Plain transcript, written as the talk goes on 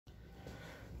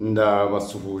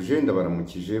Ndabasuhuje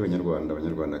ndabaramukije abanyarwanda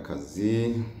abanyarwandakazi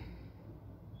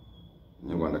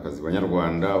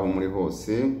banyarwanda aho muri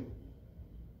hose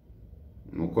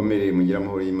mukomere mugira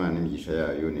amahoro y'Imana imigisha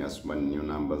yayo ni Asumani niyo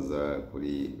nambaza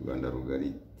kuri Rwanda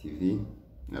Rugari TV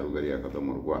na Rugari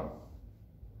akadomorwa.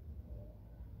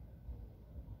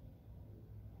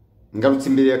 Ngarutse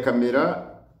imbere ya kamera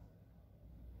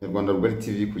ya Rwanda Rugari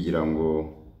TV kugira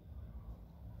ngo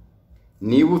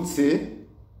nibutse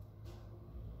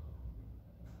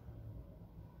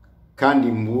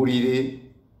kandi mburire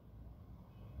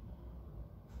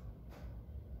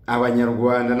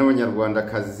abanyarwanda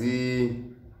n'abanyarwandakazi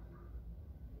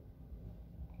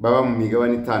baba mu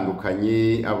migabane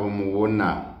itandukanye, abo mubona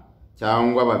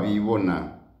cyangwa babibona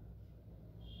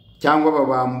cyangwa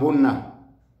babambona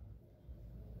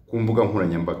ku mbuga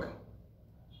nkoranyambaga,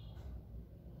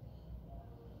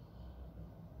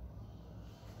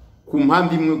 ku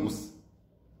mpamvu imwe gusa,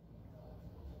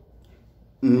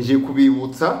 nje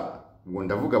kubibutsa ngo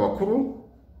ndavuga abakuru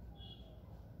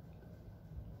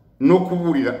no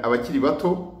kuburira abakiri bato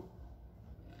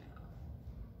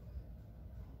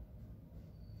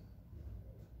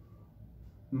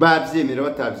babyemera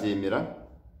batabyemera,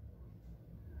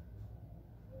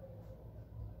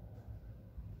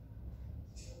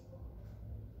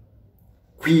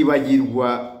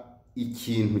 kwibagirwa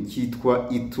ikintu cyitwa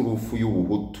iturufu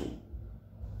y'ubuhutu.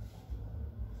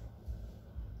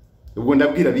 Ubwo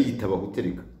ndabwira biyita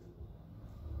abahutereka,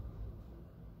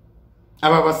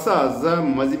 aba basaza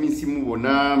mumaze iminsi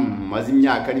mubona, mumaze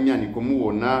imyaka n'imyaniko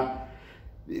mubona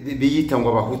biyita ngo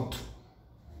abahutu.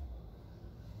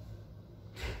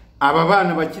 Aba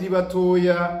bana bakiri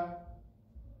batoya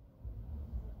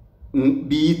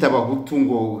biyita abahutu,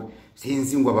 ngo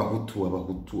sinzi ngo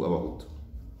abahutu.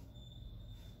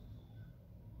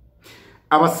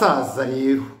 Abasaza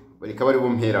rero bareka bari bo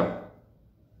mperaho,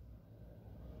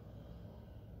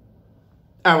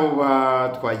 abo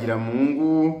batwagira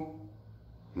Mungu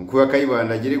mukuba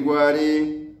Kayibanda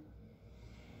Geregware,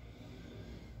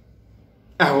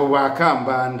 abo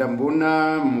bakambanda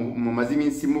mbona mumaze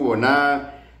iminsi mubona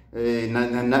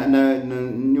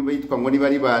niba yitwa ngo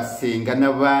bari basenga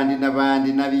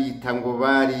n'abandi nabita ngo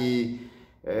bari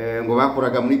ngo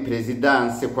bakoraga muri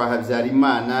presidence kwa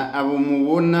Habyarimana, abo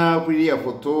mubona kuri ya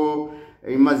foto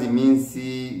imaze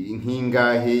iminsi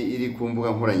nkingahe iri ku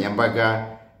mbuga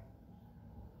nkoranyambaga,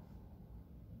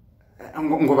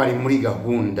 ngo bari muri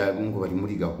gahunda,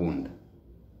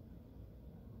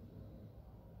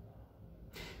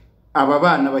 aba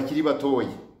bana bakiri batoya,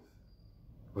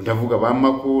 ndavuga ba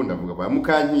Mako, ndavuga ba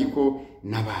Mukankiko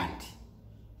n'abandi.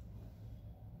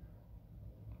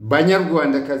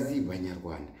 Banyarwandakazi,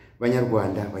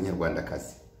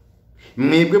 banyarwandakazi,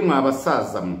 mwebwe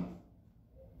mwabasaza mwe,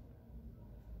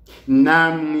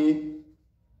 namwe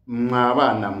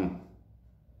mwabana mwe,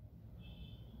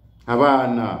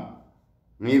 abana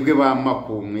mwebwe ba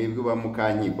Mako, mwebwe ba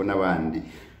Mukankiko n'abandi,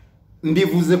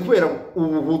 mbivuze kubera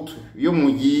ubuhutu iyo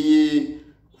mugiye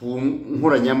ku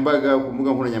nkoranyambaga, ku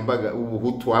mbuga nkoranyambaga,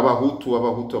 ubuhutu,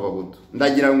 abahutu,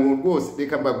 ndagira ngo rwose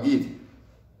reka mbabwire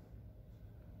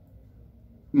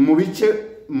mu bice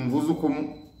mvuze uko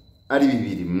ari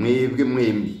bibiri, mwebwe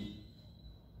mwembi.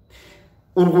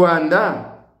 U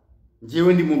Rwanda,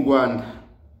 njyewe ndi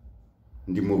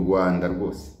mu Rwanda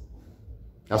rwose.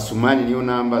 Asumani niyo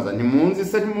nambaza, ntimunzi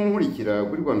se ntimunkurikira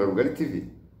kuri Rwanda Rugari TV?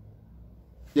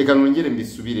 Reka nongere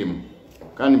mbisubiremo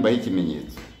kandi mbahe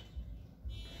ikimenyetso.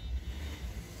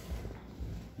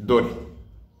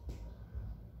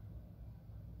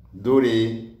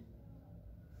 Dore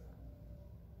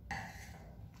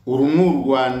uru ni u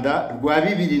Rwanda rwa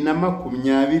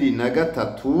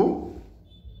 2023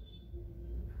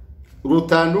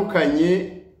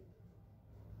 rutandukanye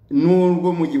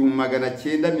n'urwo mu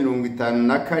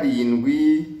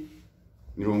 1957,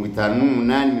 58,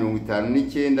 59,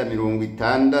 60,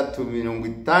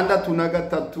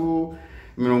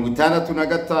 63,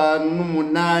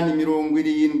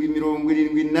 65,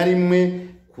 71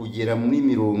 kugera muri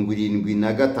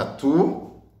 73,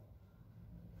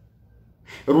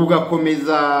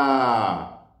 rugakomeza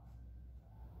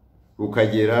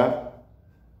rukagera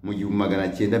mu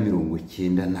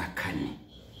 1994.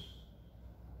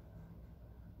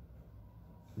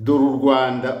 Dore u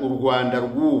Rwanda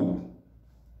rw'ubu,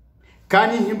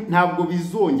 kandi ntabwo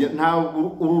bizongera, ntabwo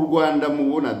uru Rwanda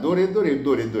mubona, dore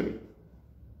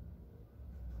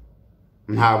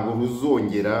ntabwo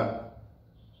ruzongera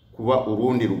kuba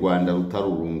urundi Rwanda rutari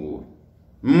urunguru,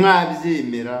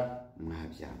 mwabyemera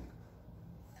mwabyanga.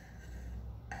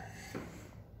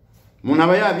 Umuntu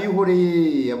aba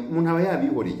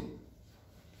yabihoreye,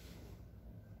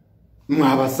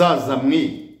 mwabasaza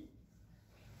mwe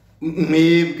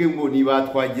mwebwe ngo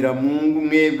nibatwagira Mungu,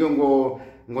 mwebwe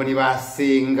ngo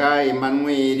nibasenga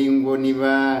Emmanuel, ngo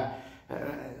niba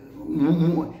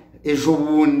ejo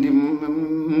bundi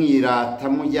mwirata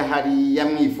mujya hariya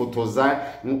mwifotoza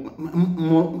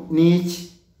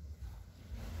niki?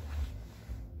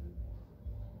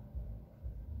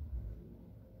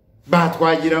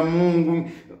 Batwagira Mungu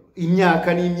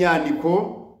imyaka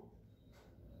n'imyandiko,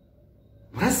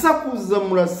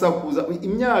 murasakuza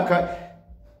imyaka,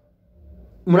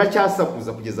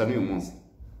 muracyasakuza kugeza n'uyu munsi.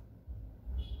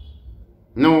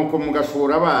 Nuko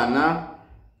mugashora abana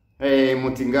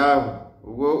muti ngaho,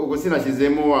 ubwo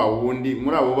sinashyizemo wa wundi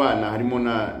muri abo bana harimo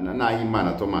na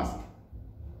Imana Thomas,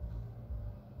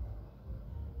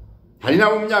 hari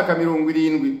nabo mu myaka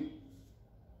 70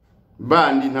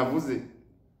 bandi ntavuze,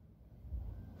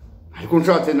 ariko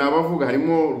nshatse nabavuga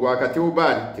harimo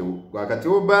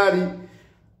Rwakatewobari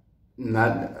na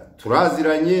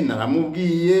turaziranye,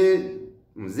 naramubwiye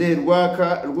muzee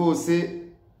Rwaka rwose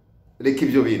reka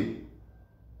ibyo bintu,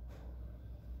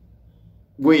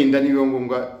 wenda niyo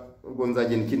ngombwa ubwo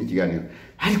nzagenda ikindi kiganiro.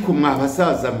 Ariko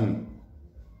mwabasaza mwe,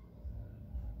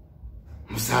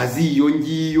 musazi iyo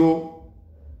ngiyo,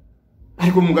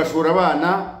 ariko mugashora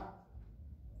abana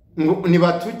ngo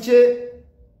nibatuke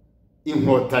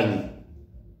inkotanyi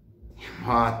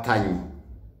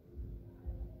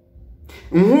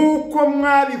nk'uko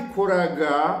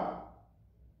mwabikoraga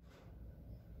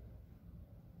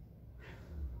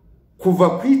kuva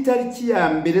ku itariki ya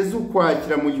mbere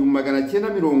z'Ukwakira mu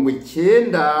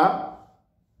 1990,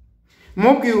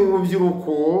 mubwira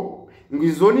urubyiruko ngo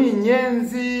izo ni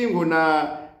inyenzi, ngo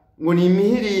ni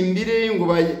imihirimbire,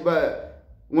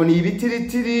 ngo ni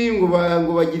ibitiritiri, ngo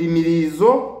bagira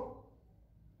imirizo.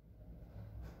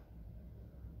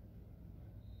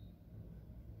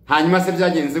 Hanyuma se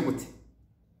byagenze gute?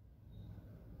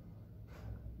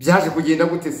 Byaje kugenda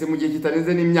gute se mu gihe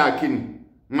kitarenze n'imyaka 4?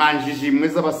 Mwanjije imwe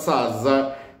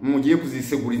z'abasaza mugiye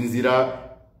kuzisegura inzira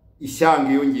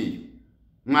ishyanga iyo ngiyo,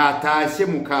 mwatashye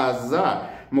mukaza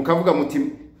mukavuga muti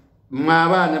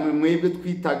mwabana mwebwe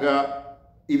twitaga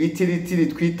ibitiritiri,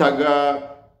 twitaga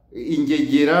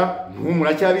ingegera,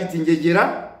 muracyabita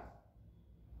ingegera,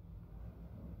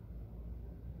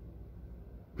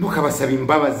 mukabasaba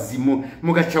imbabazi,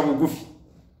 mugaca bugufi,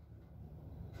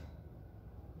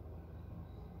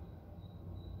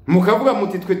 mukavuga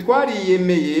muti twe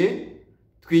twariyemeye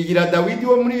twigira Dawidi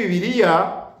wo muri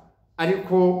Bibiliya,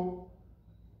 ariko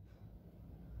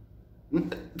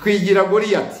twigira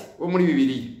Goliyati wo muri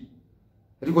Bibiliya,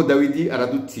 ariko Dawidi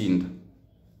aradutsinda.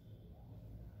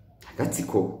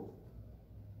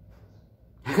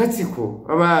 Agatsiko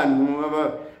abantu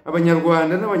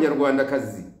abanyarwanda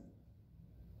n'abanyarwandakazi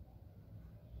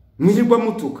mwirirwa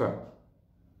mutuka,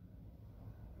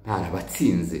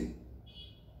 ntarabatsinze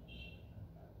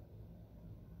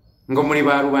ngo muri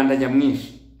ba rubanda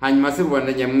nyamwinshi. Hanyuma se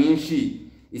rubanda nyamwinshi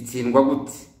itsindwa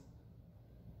gute?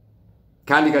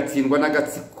 Kandi gatsindwa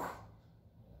n'agatsiko.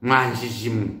 Mwanjije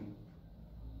imwe,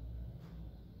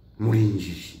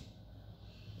 murinjije.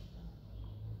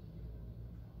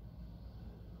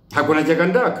 Ntabwo najyaga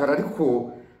ndakara,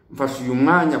 ariko mfashe uyu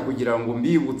mwanya kugira ngo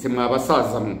mbibutse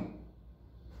mwabasaza mwe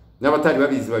n'abatari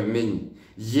babizi babimenye.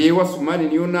 Yewe Asumani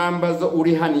niyo nambaza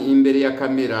uri hani imbere ya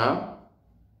kamera,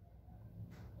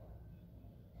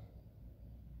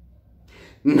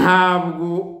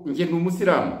 ntabwo nge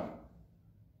n'umusiramu,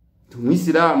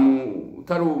 umuyisilamu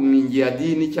utari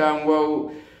umwingiyadini cyangwa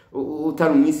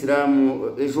utari umuyisilamu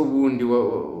ejo bundi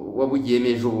wabugiyeme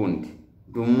ejo bundi,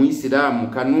 ndi umuyisilamu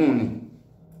kanuni.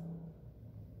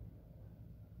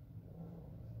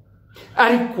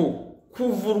 Ariko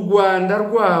kuva u Rwanda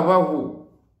rwabaho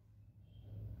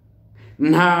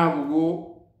ntabwo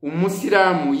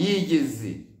umusiramu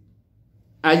yigeze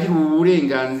agira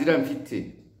uburenganzira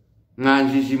mfite.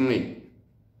 Mwanjije imwe,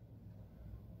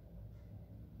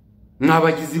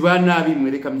 mwabagizi ba nabi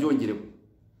mwe, reka mbyongereho.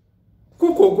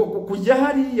 Kuko kujya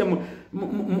hariya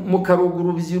mukarogura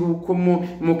urubyiruko,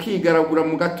 mukigaragura,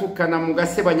 mugatukana,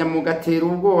 mugasebanya, mugatera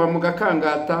ubwoba,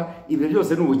 mugakangata, ibyo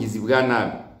byose ni ubugizi bwa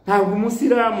nabi. Ntabwo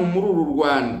umusiramu muri uru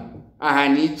Rwanda aha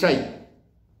nicaye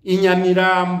i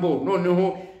Nyamirambo,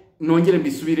 noneho nongere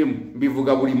mbisubiremo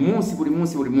mbivuga buri munsi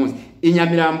i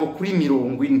Nyamirambo kuri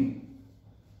 40,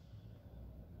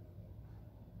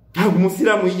 ntabwo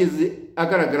umusiramu yigeze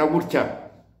agaragara gutya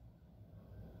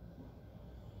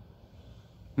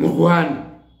mu Rwanda.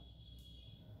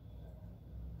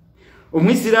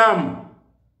 Umwisiramu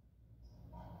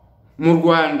mu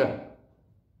Rwanda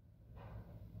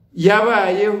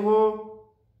yabayeho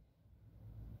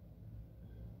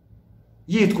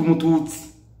yitwa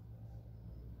umututsi.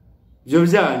 Ibyo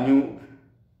byanyu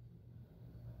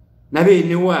na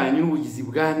bene wanyu n'ubugizi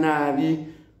bwa nabi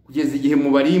kugeza igihe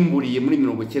mubarimburiye muri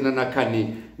 94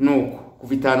 nuko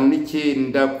kuva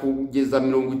 59 kugeza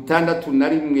 61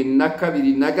 na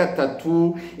 2 na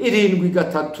 3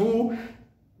 7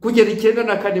 kugera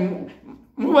 94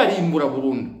 mubarimbura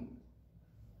burundu.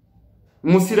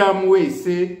 Umusiramu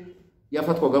wese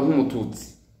yafatwaga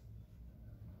nk'umututsi.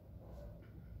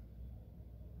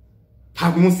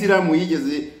 Ntabwo umusiramu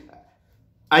yigeze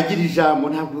agira ijambo,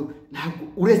 ntabwo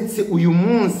uretse uyu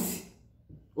munsi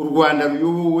u Rwanda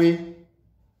ruyobowe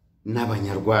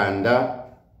n'abanyarwanda,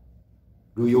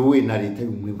 ruyobowe na leta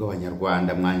y'ubumwe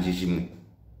bw'abanyarwanda. Mwanjije imwe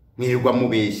mwirirwa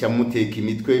mubeshya muteka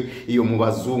imitwe iyo mu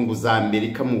bazungu za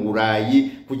Amerika mu Burayi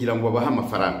kugira ngo babahe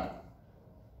amafaranga.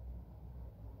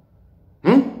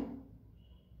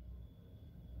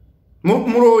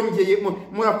 Murongeye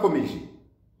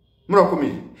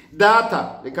murakomeje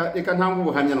data reka ntangu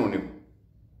ubuhamya noneho.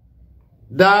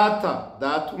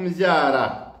 Data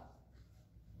umbyara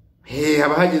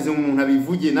abahageze umuntu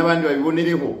abivuge n'abandi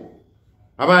babibonereho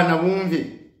abana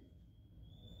bumve.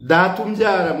 Data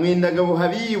umbyara Mwendagabo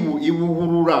Habibu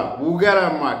Ibuhurura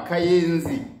Bugarama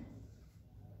Kayenzi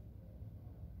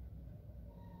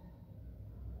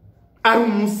ari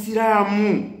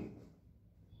umusiramu,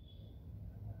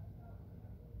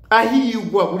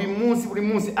 ahigwa buri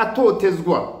munsi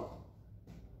atotezwa.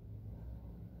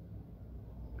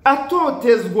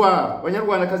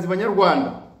 Banyarwandakazi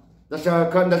banyarwanda,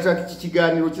 ndashaka iki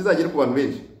kiganiro kizagera ku bantu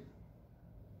benshi.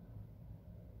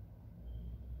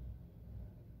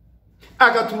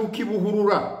 Agaturuka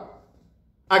Ibuhurura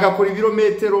agakora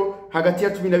ibirometero hagati ya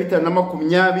 15 na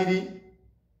 20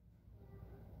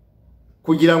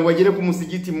 kugira ngo agere ku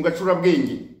musigiti mu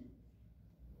Gacurabwenge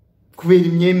kubera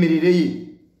imyemerere ye,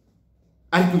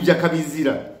 ariko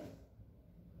byakabizira.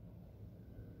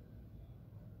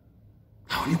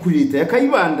 Aho ni kuri leta ya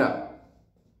Kayibanda.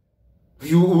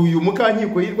 Uyu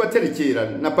mukankiko yirwa terekera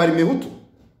na Parimehutu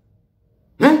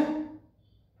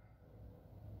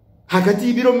hagati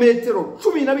y'ibirometero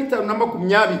 15 na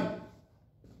 20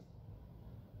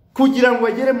 kugira ngo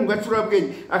agere mu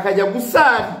Gacurabwenge, akajya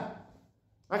gusari,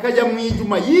 akajya mu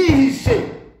ijuma yihishe.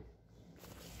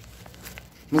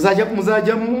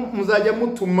 Muzajya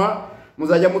mutuma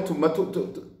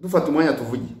dufata umwanya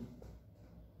tuvuge.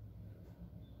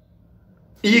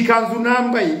 Iyi kanzu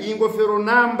nambaye, iyi ngofero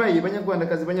nambaye,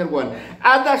 banyarwandakazi banyarwanda,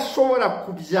 adashobora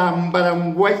kubyambara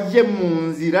ngo ajye mu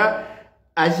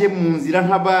nzira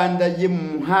nk'abandi, ajye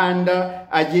mu muhanda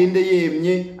agende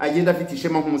yemye, agende afite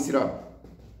ishema nk'umusiramu,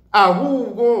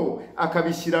 ahubwo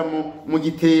akabishyira mu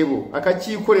gitebo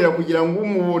akakikorera kugira ngo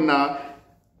umubona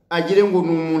agire ngo ni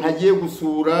umuntu agiye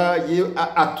gusura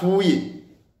atuye.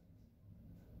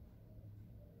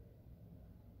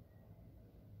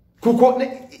 Kuko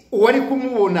uwari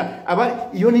kumubona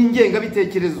iyo ni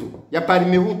ingengabitekerezo ya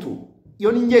Parimehutu,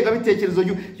 iyo ni ingengabitekerezo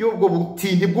y'ubwo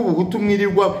butindi bw'ubuhutu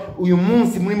mwirirwa uyu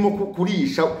munsi murimo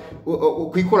kurisha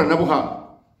ku ikoranabuhanga.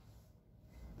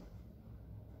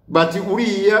 Bati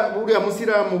uriya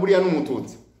musiramu buriya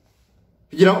n'umututsi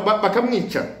kugira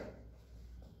bakamwica.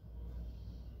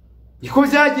 Niko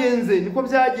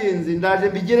byagenze ndaje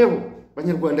mbigereho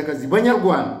banyarwandakazi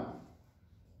banyarwanda.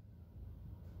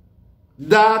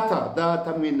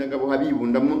 Data Mwendagabo Habibu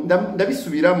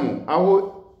ndabisubiramo,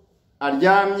 aho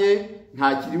aryamye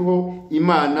ntakiriho,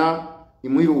 Imana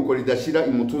imwiruko ridashira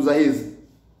imutuza heza.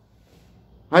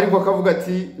 Ariko akavuga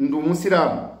ati ndi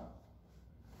umusiramu,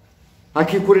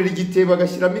 akikorera igitebo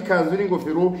agashyiramo ikanzu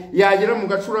n'ingofero, yagera mu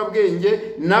Gacurabwenge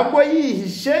nabwo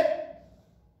yihishe,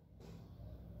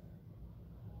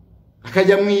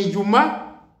 akajya mu ijuma.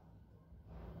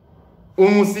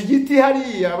 Umusigiti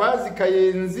hariya abazi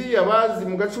Kayenzi, abazi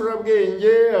mu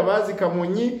Gacurabwenge, abazi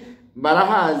Kamonyi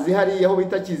barahazi hariya aho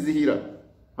bita Kizihira,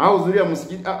 aho zuriya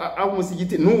musigiti, aho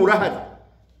umusigiti nturahari.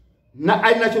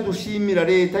 Ari nacyo dushimira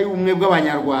leta y'ubumwe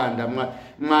bw'abanyarwanda.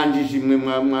 Mwanjije imwe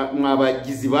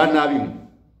mwabagizi ba nabi mwe.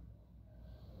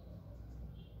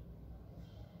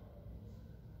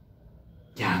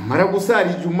 Yamara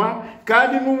gusara ijuma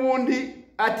kandi n'ubundi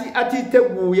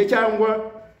atiteguye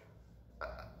cyangwa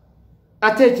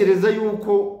atekereza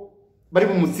yuko bari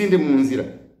bumutsinde mu nzira,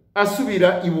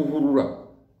 asubira Ibuhurura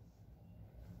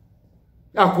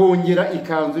akongera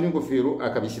ikanzu n'ingofero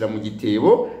akabishyira mu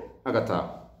gitebo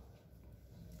agataha.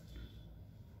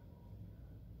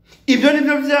 Ibyo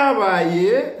nibyo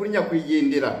byabaye kuri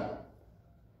nyakwigendera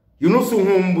Yunus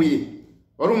Nkumbuye,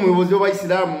 wari umuyobozi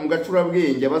w'Abayisilamu mu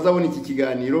Gacurabwenge. Bazabona iki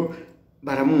kiganiro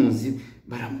baramuzi,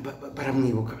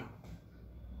 baramwibuka.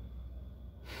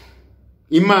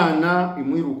 Imana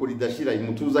imwiruko ridashira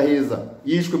imutuza heza,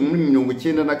 yishwe muri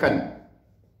 94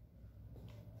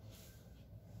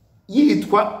 yitwa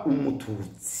yitwa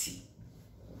umututsi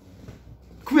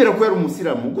kubera ko yari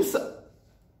umusiramu gusa.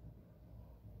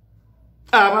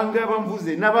 Abangaba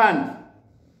mvuze n'abandi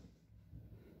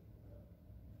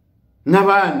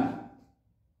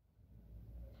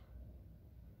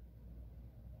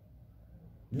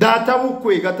data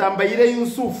bukwe Gatambayire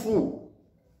Yusufu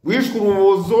wishwe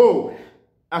urubozo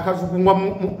akajugunywa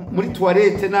muri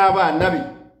toilette n'abana be.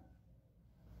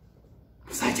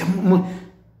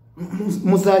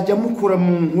 Muzajya mukura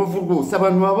mu nkovu rwose,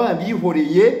 abantu baba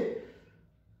bihoreye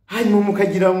hanyuma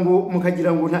mukagira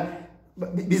ngo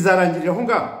bizarangirira aho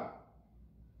ngaho.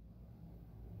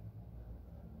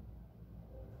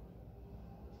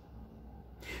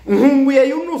 Nkumbuye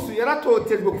Yunusu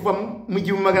yaratotejwe kuva mu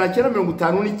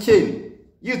 1959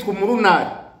 yitwa Umurunari,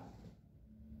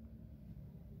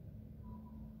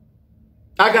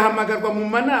 agahamagarwa mu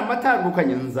manama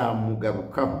atandukanye.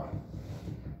 Nzamugarukaho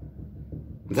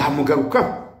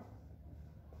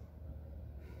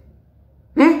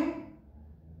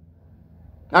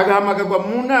agahamagarwa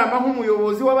mu nama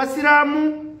nk'umuyobozi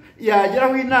w'abasilamu,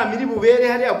 yageraho inama iri bubere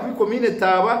hariya kuri komine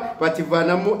Taba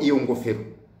bativanamo iyo ngofero.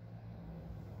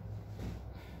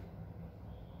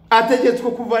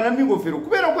 Ategetswe kuvanamo ingofero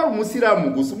kubera ko ari umusilamu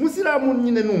gusa. Umusilamu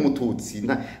nyine ni umututsi,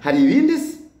 hari ibindi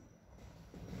se.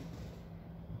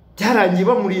 Byarangiye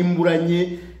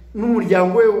bamurimburanye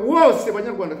n'umuryango we wose,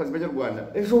 Banyarwandakazi Banyarwanda.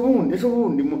 Ejo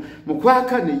bundi mu kwa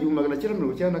kane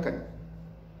 1994.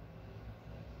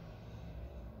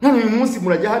 None uyu munsi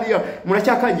murajya hariya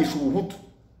muracyakangisha ubuhutu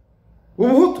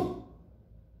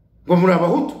ngo muri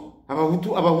abahutu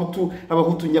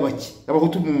nyabaki,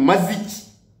 abahutu mu maziki,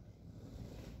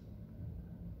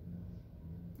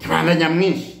 Rwanda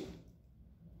nyamwinshi,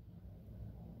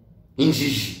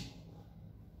 injiji,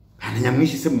 Rwanda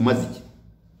nyamwinshi se mu maziki,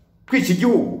 kwica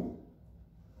igihugu.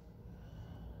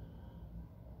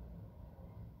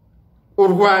 U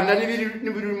Rwanda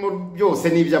n'ibirimo byose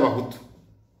n'iby'abahutu.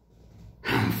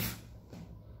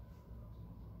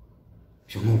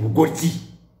 Ubugoryi,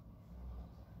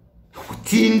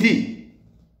 ubutindi,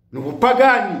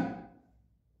 n'ubupagani,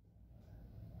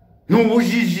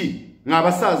 n'ubujiji.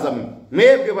 Mwabasaza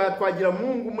mwebwe batwagira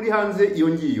Mungu muri hanze iyo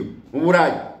ngiyo mu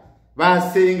Burayi,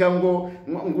 basenga ngo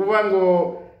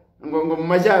mu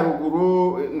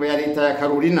majyaruguru ngo ya leta ya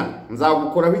Carolina.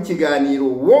 Nzagukoraho ikiganiro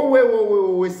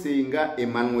wowe senga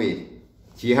Emmanuel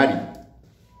kihari.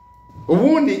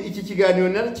 Ubundi iki kiganiro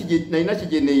nari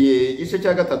nakigeneye igice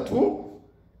cya gatatu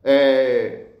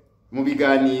mu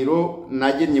biganiro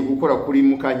nagennye gukora kuri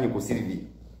Mukankiko Sylvie,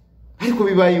 ariko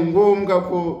bibaye ngombwa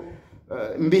ko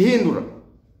mbihindura.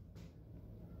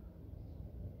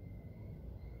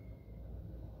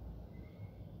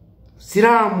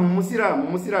 Musilamu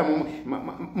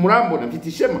murambona mfite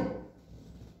ishema.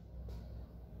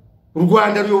 U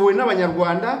Rwanda ruyobowe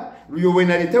n'Abanyarwanda, ruyobowe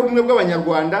na leta y'ubumwe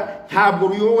bw'Abanyarwanda, ntabwo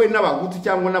ruyobowe n'abahutu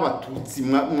cyangwa n'abatutsi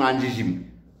mwanjijimwe.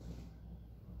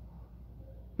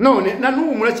 None na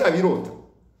n'ubu muracyabirota.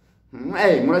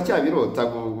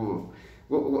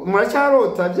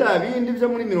 Muracyarota bya bindi byo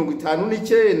muri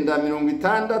 59,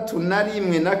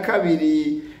 61 na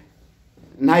 2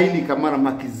 nta yindi kamara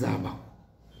makizaba.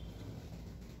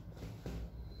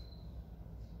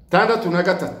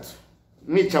 63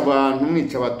 mwica abantu,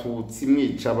 mwica abatutsi,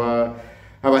 mwica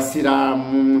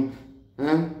abasilamu.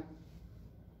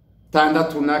 64,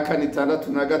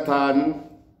 65,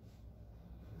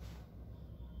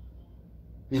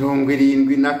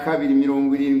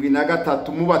 72,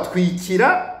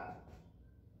 73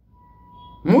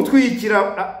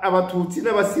 mutwikira abatutsi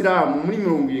n'abasilamu muri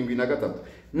 73.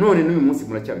 None n'uyu munsi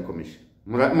muracyabikomeje,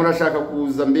 murashaka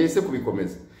kuza mbese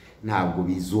kubikomeza. Ntabwo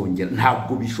bizongera,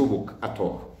 ntabwo bishoboka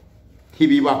atoho,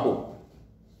 ntibibaho.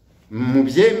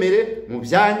 Mubyemere,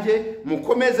 mubyange,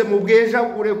 mukomeze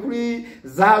mubwejagure kuri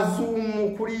za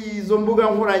Zoom, kuri izo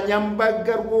mbuga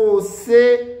nkoranyambaga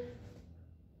rwose.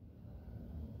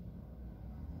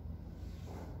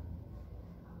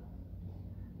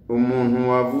 Umuntu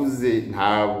wavuze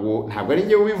ntabwo ari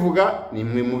njye ubivuga, ni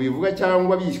mwe mubivuga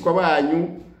cyangwa bishwa banyu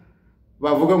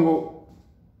bavuga ngo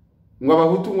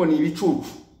abahutu ngo ni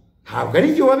ibicucu. Ntabwo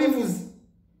ari njye wabivuze,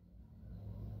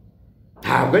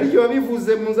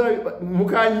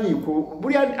 Mukankiko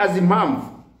buriya azi impamvu.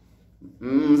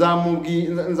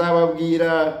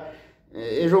 Nzababwira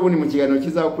ejo bundi mu kiganiro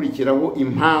kizakurikiraho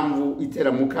impamvu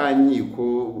itera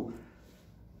Mukankiko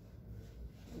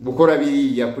gukora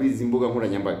biriya kuri izi mbuga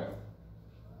nkoranyambaga.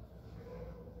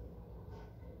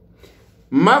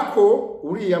 Mako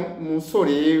uriya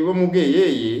musore wo mu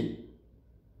Bweyeye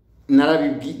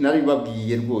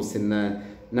narabibabwiye rwose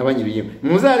n'abanyiriye.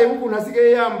 Muzarebe ukuntu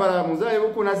hasigaye yambara, muzarebe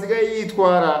ukuntu hasigaye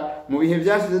yitwara. Mu bihe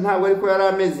byashize ntabwo ariko yari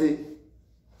ameze.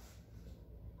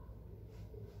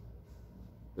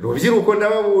 rubyiruko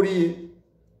ndababuriye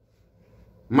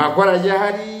makora ajya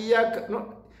hariya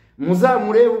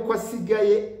muzamurebe uko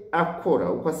asigaye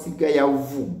akora, uko asigaye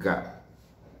avuga.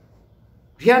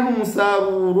 Uriya ni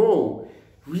umusaruro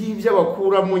w'ibyo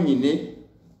bakuramo nyine.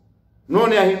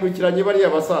 None yahindukiranye bariya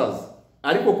basaza,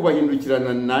 ariko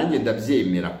kubahindukirana nanjye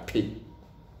ndabyemera pe.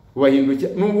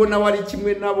 Kubahindukira nubwo nawe ari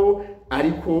kimwe nabo,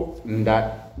 ariko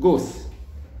rwose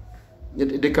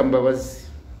reka mbabazi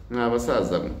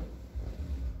mwabasaza mwe.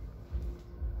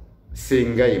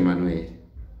 Senga Emmanuel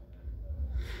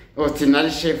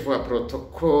nari chef wa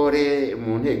protocole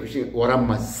mu nteko ishinga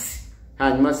waramaze,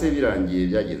 hanyuma se birangiye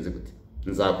byagenze gute?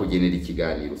 Nzakugenera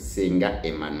ikiganiro. Senga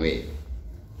Emmanuel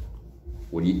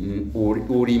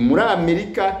uri muri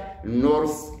Amerika,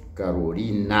 North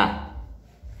Carolina,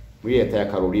 muri leta ya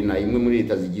Carolina, imwe muri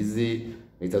leta zigize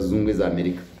leta zunze za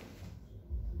Amerika.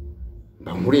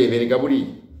 Bamureberega buri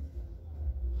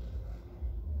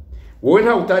wowe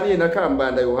nta utaniye na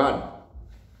Kambanda Yohana,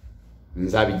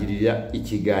 nzabigirira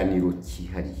ikiganiro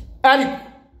kihariye. Ariko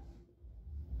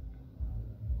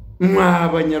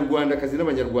mw'abanyarwandakazi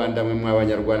n'abanyarwanda mwe,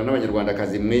 mw'abanyarwanda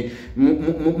n'abanyarwandakazi mwe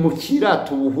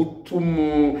mukirata ubuhutu,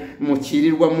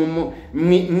 mukirirwa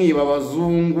mwiba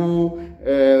abazungu,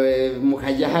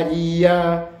 mukajya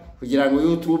hariya kugira ngo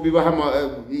YouTube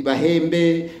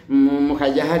ibahembe,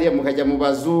 mukajya hariya mukajya mu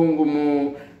bazungu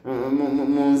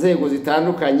mu nzego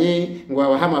zitandukanye ngo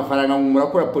babaha amafaranga ngo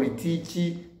murakora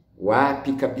politiki.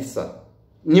 Wapi kabisa,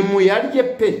 ni muyarye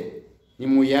pe, ni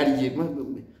muyarye.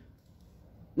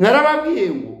 Narababwiye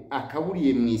ngo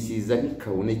akaburiye mwisiza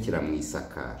ntikabonekera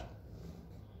mwisakara.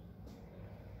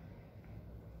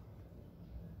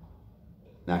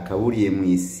 Nakaburiye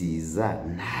mwisiza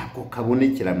ntabwo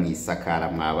kabonekera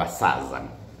mwisakara. Mwabasaza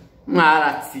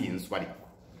mwaratsinzwe, ariko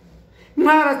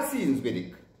mwaratsinzwe.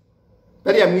 Reka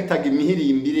bariya mwitaga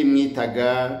imihirimbire,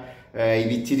 mwitaga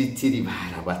ibitiritiri,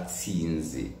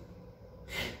 barabatsinze.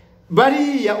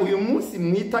 Bariya uyu munsi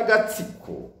mwita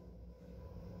gatsiko,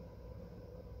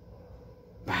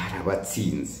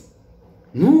 barabatsinze,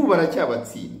 n'ubu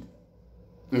baracyabatsinda.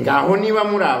 Ngaho niba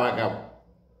muri abagabo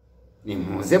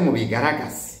nimuze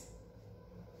mubigaragaze,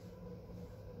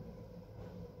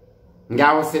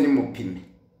 ngaho se nimupime,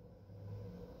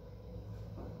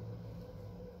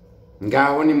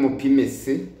 ngaho nimupime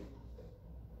se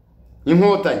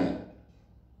inkotanyi.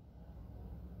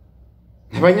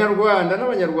 Abanyarwanda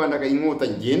n'abanyarwanda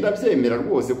inkotanyi ngenda byemera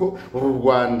rwose ko uru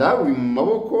Rwanda ruri mu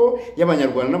maboko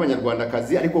y'abanyarwanda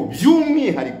n'abanyarwandakazi, ariko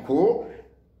by'umwihariko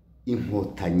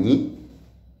inkotanyi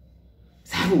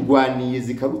zarurwaniye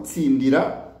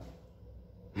zikarutsindira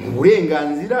mu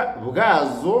burenganzira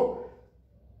bwazo,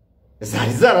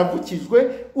 zari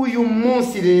zaravukijwe. Uyu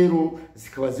munsi rero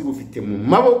zikaba zirufite mu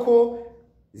maboko,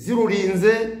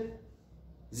 zirurinze,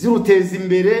 ziruteza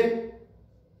imbere,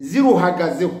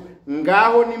 ziruhagazeho.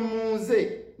 Ngaho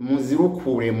nimuze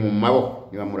muzirukure mu maboko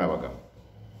niba muri abagabo.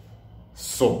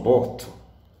 Soboto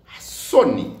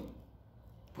Soni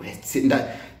uretse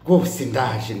rwose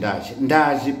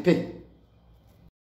ndaje pe.